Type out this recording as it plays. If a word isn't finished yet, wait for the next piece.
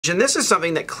And this is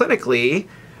something that clinically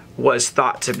was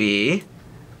thought to be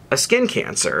a skin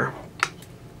cancer.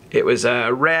 It was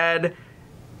a red,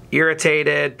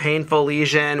 irritated, painful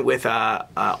lesion with a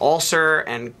ulcer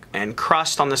and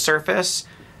crust on the surface.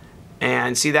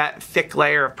 And see that thick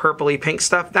layer of purpley pink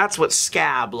stuff? That's what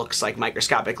scab looks like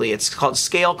microscopically. It's called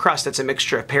scale crust. It's a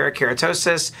mixture of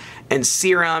parakeratosis and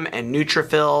serum and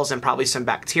neutrophils and probably some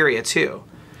bacteria too.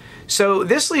 So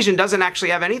this lesion doesn't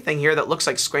actually have anything here that looks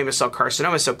like squamous cell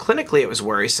carcinoma, so clinically it was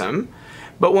worrisome.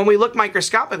 But when we look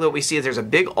microscopically, what we see is there's a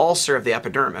big ulcer of the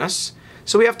epidermis.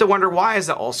 So we have to wonder, why is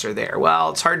the ulcer there?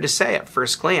 Well, it's hard to say at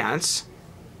first glance.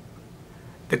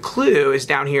 The clue is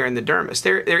down here in the dermis.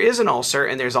 There is an ulcer,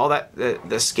 and there's all that,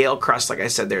 the scale crust, like I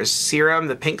said. There's serum,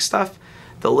 the pink stuff.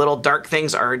 The little dark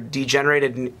things are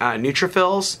degenerated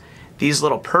neutrophils. These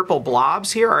little purple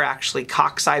blobs here are actually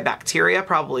cocci bacteria,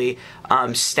 probably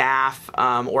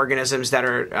staph organisms that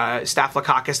are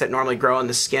staphylococcus that normally grow on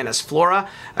the skin as flora,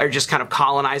 are just kind of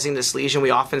colonizing this lesion. We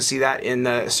often see that in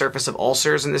the surface of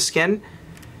ulcers in the skin.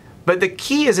 But the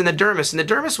key is in the dermis. In the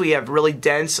dermis, we have really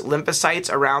dense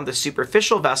lymphocytes around the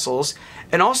superficial vessels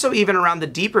and also even around the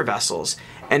deeper vessels.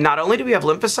 And not only do we have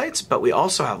lymphocytes, but we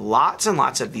also have lots and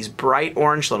lots of these bright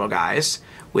orange little guys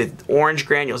with orange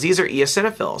granules. These are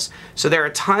eosinophils. So there are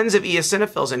tons of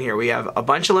eosinophils in here. We have a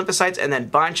bunch of lymphocytes and then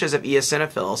bunches of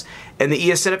eosinophils. And the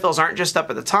eosinophils aren't just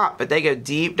up at the top, but they go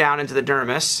deep down into the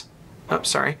dermis. Oh,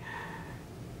 sorry.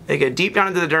 They go deep down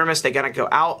into the dermis. They gotta go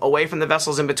out away from the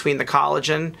vessels in between the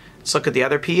collagen. Let's look at the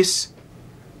other piece.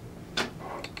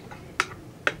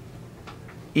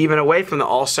 Even away from the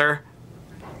ulcer,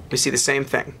 we see the same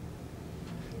thing.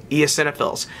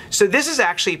 Eosinophils. So this is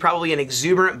actually probably an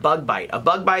exuberant bug bite, a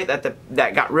bug bite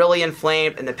that got really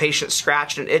inflamed and the patient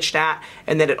scratched and itched at,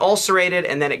 and then it ulcerated,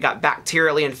 and then it got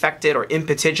bacterially infected or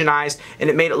impetigenized, and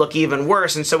it made it look even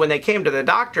worse. And so when they came to the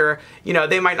doctor, you know,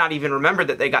 they might not even remember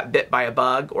that they got bit by a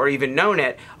bug or even known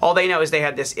it. All they know is they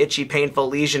had this itchy, painful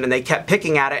lesion, and they kept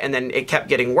picking at it, and then it kept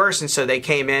getting worse. And so they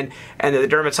came in, and the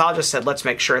dermatologist said, let's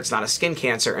make sure it's not a skin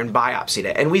cancer, and biopsied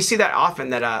it. And we see that often,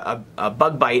 that a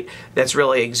bug bite that's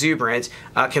really exuberant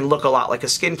can look a lot like a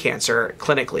skin cancer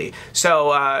clinically.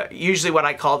 So usually what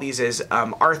I call these is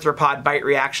arthropod bite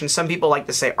reaction. Some people like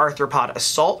to say arthropod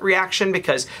assault reaction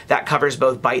because that covers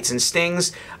both bites and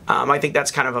stings. I think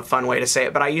that's kind of a fun way to say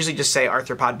it, but I usually just say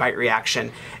arthropod bite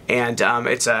reaction. And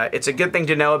it's a good thing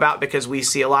to know about because we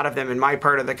see a lot of them in my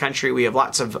part of the country. We have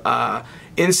lots of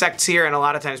insects here, and a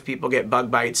lot of times people get bug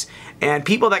bites. And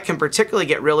people that can particularly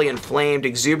get really inflamed,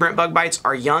 exuberant bug bites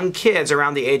are young kids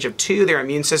around the age of 2. Their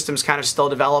immune system's kind of still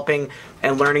developing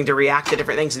and learning to react to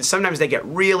different things, and sometimes they get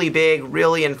really big,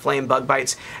 really inflamed bug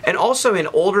bites. And also in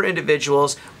older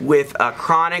individuals with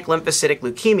chronic lymphocytic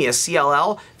leukemia,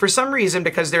 CLL, for some reason,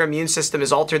 because their immune system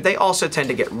is altered, they also tend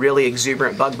to get really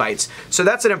exuberant bug bites. So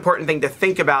that's an important thing to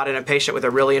think about in a patient with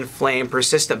a really inflamed,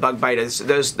 persistent bug bite. Is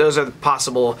those are the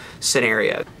possible scenarios.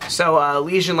 So a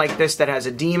lesion like this that has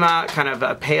edema, kind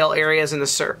of pale areas in the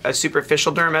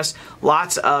superficial dermis,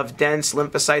 lots of dense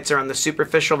lymphocytes around the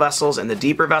superficial vessels and the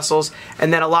deeper vessels,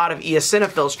 and then a lot of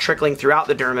eosinophils trickling throughout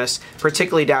the dermis,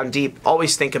 particularly down deep.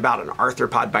 Always think about an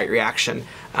arthropod bite reaction.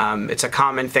 It's a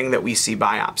common thing that we see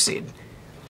biopsied.